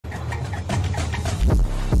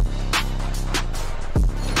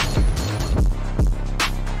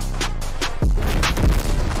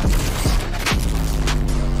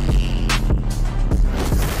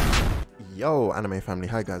Yo anime family,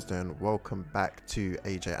 how you guys doing? Welcome back to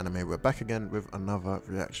AJ Anime. We're back again with another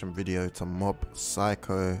reaction video to Mob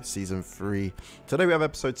Psycho season 3. Today we have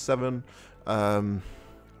episode 7.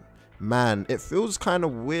 Man, it feels kind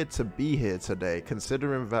of weird to be here today,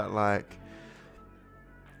 considering that, like,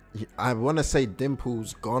 I want to say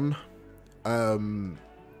Dimple's gone,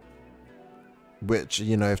 which,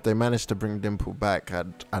 you know, if they manage to bring Dimple back,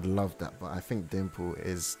 I'd love that, but I think Dimple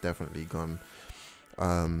is definitely gone.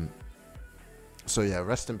 So yeah,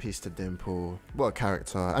 rest in peace to Dimple. What a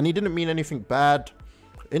character. And he didn't mean anything bad.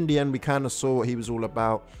 In the end, we kind of saw what he was all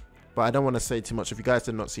about, but I don't want to say too much. If you guys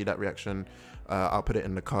did not see that reaction, I'll put it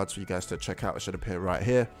in the cards for you guys to check out. It should appear right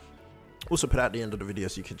here. Also put it at the end of the video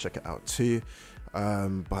so you can check it out too.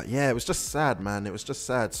 But yeah, it was just sad, man. It was just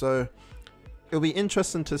sad. So it'll be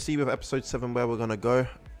interesting to see with episode 7 where we're gonna go,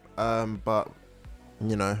 but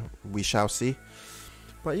you know, we shall see.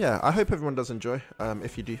 But yeah, I hope everyone does enjoy.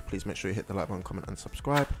 If you do, please make sure you hit the like button, comment and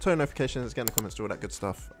subscribe, turn notifications, get in the comments, do all that good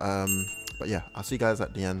stuff. But yeah, I'll see you guys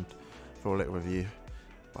at the end for a little review.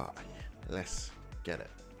 But let's get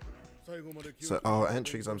it. So, oh,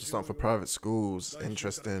 entry exams are starting for private schools.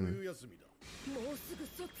 Interesting.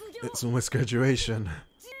 It's almost graduation.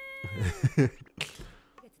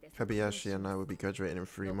 Kabayashi and I will be graduating in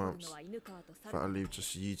 3 months. If I leave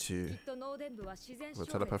just you two, the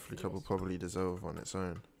telepathy club will probably dissolve on its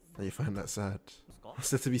own. And you find that sad.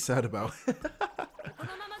 What's there to be sad about?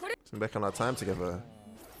 It's back on our time together.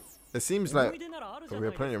 It seems like we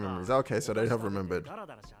have plenty of memories. Okay, so they have remembered.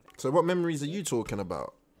 So what memories are you talking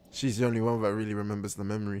about? She's the only one that really remembers the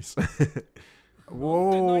memories.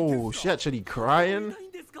 Whoa, she actually crying?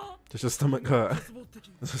 Does your stomach hurt?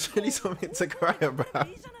 There's really something to cry about.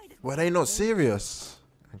 Were they not serious?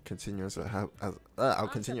 I'll continue as a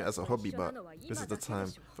hobby, but this is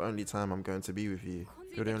the only time I'm going to be with you.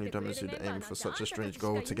 You're the only dummies who'd aim for such a strange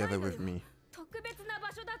goal together with me.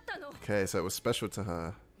 Okay, so it was special to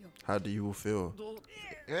her. How do you all feel?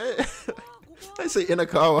 I say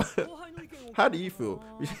Inakawa. How do you feel?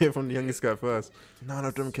 We should hear from the youngest guy first. None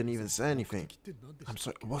of them can even say anything. I'm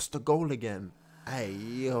sorry, what's the goal again? Hey,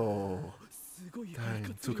 yo.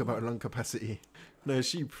 Dang, talk about lung capacity. No,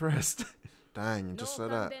 she pressed. Dang, just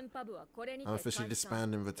like that. I'm officially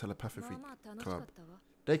disbanding the telepathy club.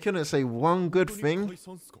 They couldn't say one good thing.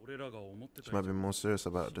 She might have been more serious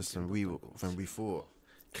about this than we thought.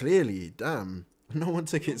 Clearly, damn. No one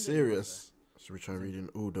took it serious. Should we try reading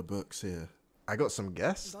all the books here? I got some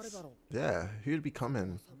guests? Yeah, who'd be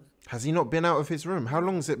coming? Has he not been out of his room? How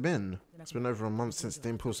long's it been? It's been over a month since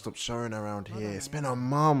Dimple stopped showing around here. It's been a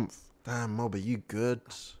month. Damn, Mob, are you good?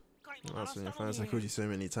 That's when your fans, I called you so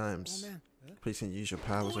many times. Please can you use your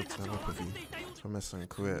powers of telepathy to mess and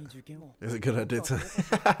quit. It's a good idea to...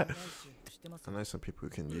 I know some people who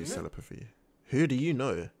can use telepathy. Who do you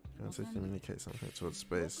know? To communicate something towards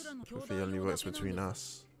space. Telepathy only works between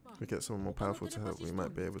us. If we get someone more powerful to help, we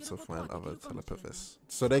might be able to find other telepathists.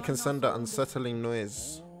 So they can send that unsettling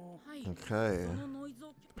noise. Okay.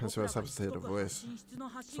 Depends who else happens to hear the voice.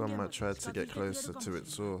 Someone might try to get closer to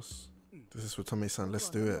its source. This is for Tommy-san, let's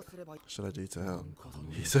do it. What should I do to help?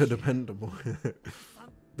 He's so dependable.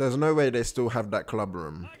 There's no way they still have that club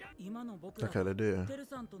room. Okay, they do.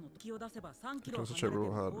 Concentrate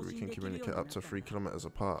real hard, we can communicate up to 3 kilometers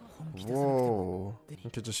apart. Whoa. You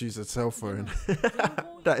could just use a cell phone.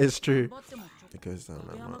 That is true. It goes down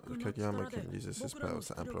that much. Kageyama can use his powers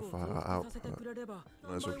to amplify our output.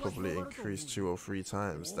 Those will probably increase 2 or 3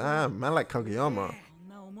 times. Damn, man like Kageyama.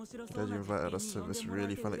 Glad you invited us to this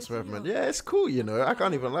really fun experiment. Yeah, it's cool, you know, I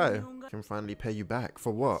can't even lie. Can finally pay you back.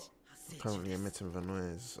 For what? Currently emitting the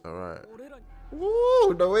noise. Alright.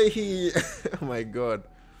 Woo, the way he... Oh my god.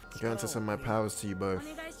 I'm going to send my powers to you both.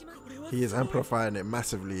 He is amplifying it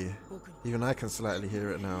massively. Even I can slightly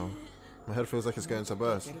hear it now. My head feels like it's going to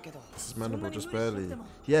burst. This is manageable, just barely.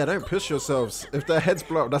 Yeah, don't push yourselves. If their heads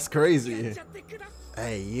blow up, that's crazy.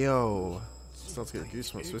 Hey, yo. Start to get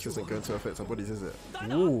goosebumps. This isn't going to affect our bodies, is it?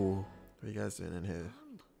 Ooh. What are you guys doing in here?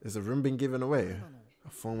 Is the room being given away? A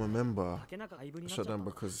former member shut down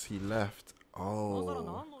because he left.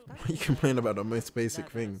 Oh. You complain about the most basic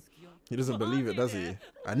thing. He doesn't believe it, does he?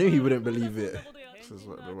 I knew he wouldn't believe it. This is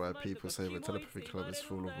what the right people say. The telepathy club is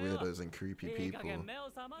full of weirdos and creepy people.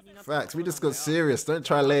 Facts. We just got serious. Don't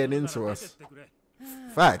try laying into us.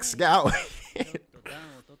 Facts. Get out.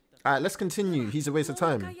 Alright, let's continue. He's a waste of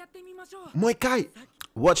time. Moikai!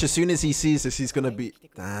 Watch, as soon as he sees this, he's gonna be...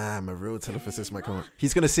 Damn, a real telephysicist might come on.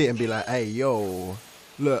 He's gonna see it and be like, hey, yo,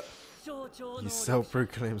 look. You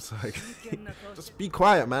self-proclaimed psychic. Just be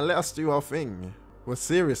quiet, man. Let us do our thing. We're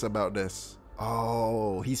serious about this.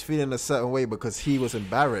 Oh, he's feeling a certain way because he was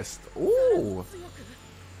embarrassed. Ooh.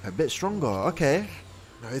 A bit stronger, okay.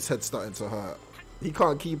 Now his head's starting to hurt. He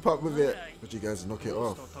can't keep up with it. But you guys knock it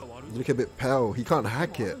off. You look a bit pale. He can't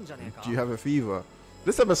hack it. Do you have a fever?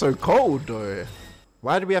 This episode cold though.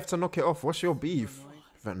 Why do we have to knock it off? What's your beef?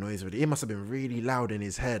 That noise really. It must have been really loud in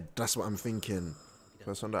his head. That's what I'm thinking.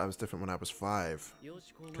 First one that I was different when I was 5.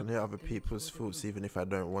 Can hear other people's thoughts even if I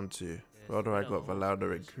don't want to. The older I got, the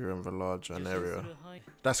louder it grew and the larger an area.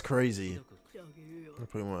 That's crazy. I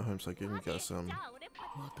put him at home so I can get some.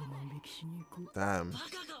 Damn.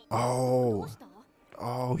 Oh,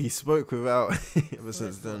 he spoke without. Ever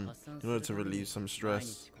since then, in order to relieve some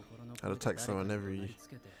stress, I'd attack someone every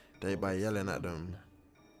day by yelling at them.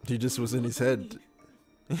 He just was in his head.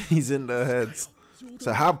 He's in their heads.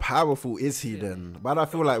 So how powerful is he then? But I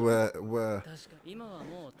feel like we're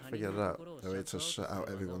figured out a way to shut out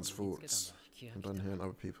everyone's thoughts. I'm done hearing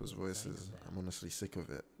other people's voices. I'm honestly sick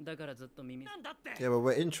of it. Yeah, but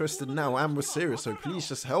we're interested now and we're serious, so please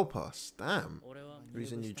just help us. Damn. The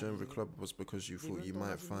reason you joined the club was because you thought you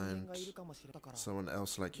might find someone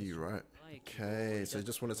else like you, right? Okay, so you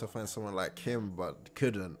just wanted to find someone like him, but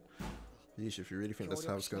couldn't. Yeesh, if you really think that's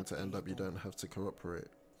how it's going to end up, you don't have to cooperate.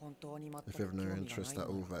 If you have no interest at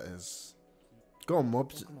all, that is. Go on,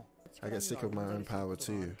 mob. I get sick of my own power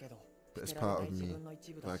too. But it's part of me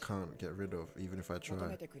that I can't get rid of, even if I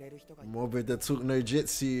try. Mob with the talk no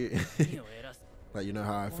jitsu. Like, you know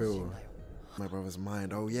how I feel. My brother's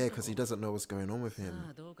mind. Oh yeah, because he doesn't know what's going on with him.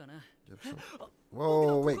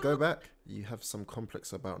 Whoa, wait, go back. You have some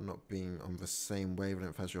complex about not being on the same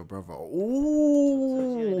wavelength as your brother.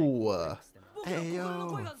 Ooh. Hey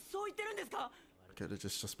yo. Get it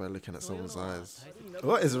just by looking at someone's eyes.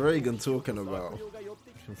 What is Reagan talking about?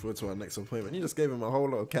 Looking forward to our next appointment. You just gave him a whole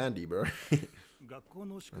lot of candy, bro.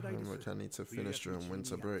 Homework I need to finish during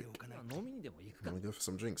winter break. Let me go for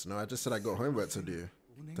some drinks. No, I just said I got homework to do.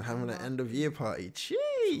 They're having an end of year party.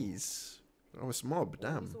 Jeez. Oh, it's mob.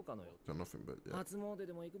 Damn. Got nothing but yeah.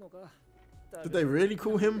 Did they really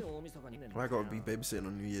call him? Why I gotta be babysitting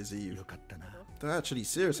on New Year's Eve? They're actually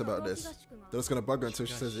serious about this. They're just gonna bug her until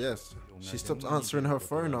she says yes. She stopped answering her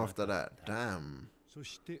phone after that. Damn.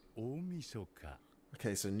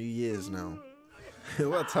 Okay, so New Year's now.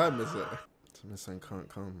 What time is it? Miss Anne can't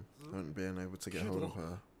come. I haven't been able to get hold of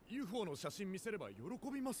her.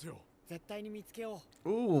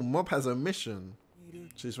 Ooh, Mob has a mission.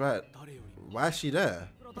 She's right. Why is she there?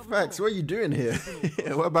 Facts, what are you doing here?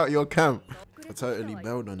 What about your camp? I totally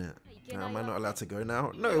bailed on it. Now, am I not allowed to go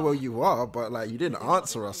now? No, well you are, but like you didn't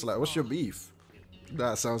answer us. Like, what's your beef?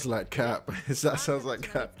 That sounds like cap. That sounds like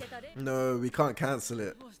cap. No, we can't cancel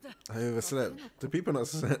it. I overslept. Do people not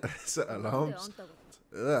set alarms?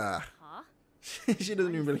 Ugh. She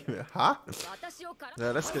doesn't even believe it. Huh?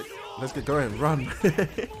 Yeah, let's get going. Run.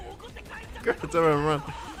 Go to and run.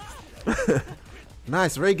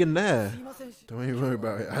 Nice, Reagan there. Don't even worry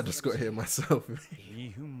about it. I just got here myself.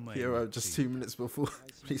 He arrived just 2 minutes before.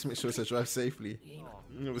 Please make sure to drive safely.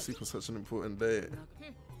 Obviously for such an important day.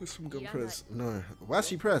 Who's some good press? No. Why is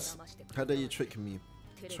she pressed? How dare you trick me?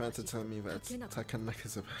 Trying to tell me that Takanaka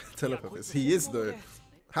is a telepathist. He is though.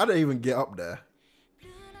 How do they even get up there?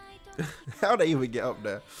 How do they even get up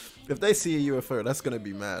there? If they see a UFO, that's gonna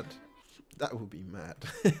be mad. That will be mad.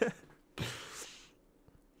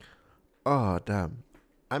 Oh damn.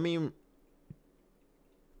 I mean,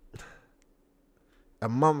 a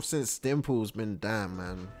month since Dimple's been damn,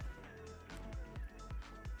 man.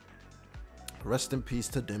 Rest in peace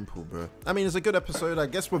to Dimple, bro. I mean, it's a good episode. I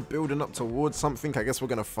guess we're building up towards something. I guess we're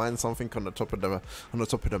gonna find something on the top of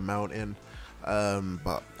the mountain.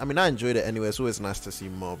 But I mean, I enjoyed it anyway. It's always nice to see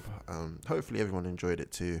Mob. Hopefully everyone enjoyed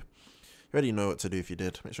it too. You already know what to do if you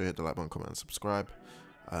did. Make sure you hit the like button, comment, and subscribe.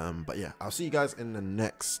 But yeah, I'll see you guys in the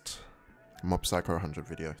next Mob Psycho 100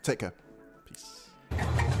 video. Take care. Peace.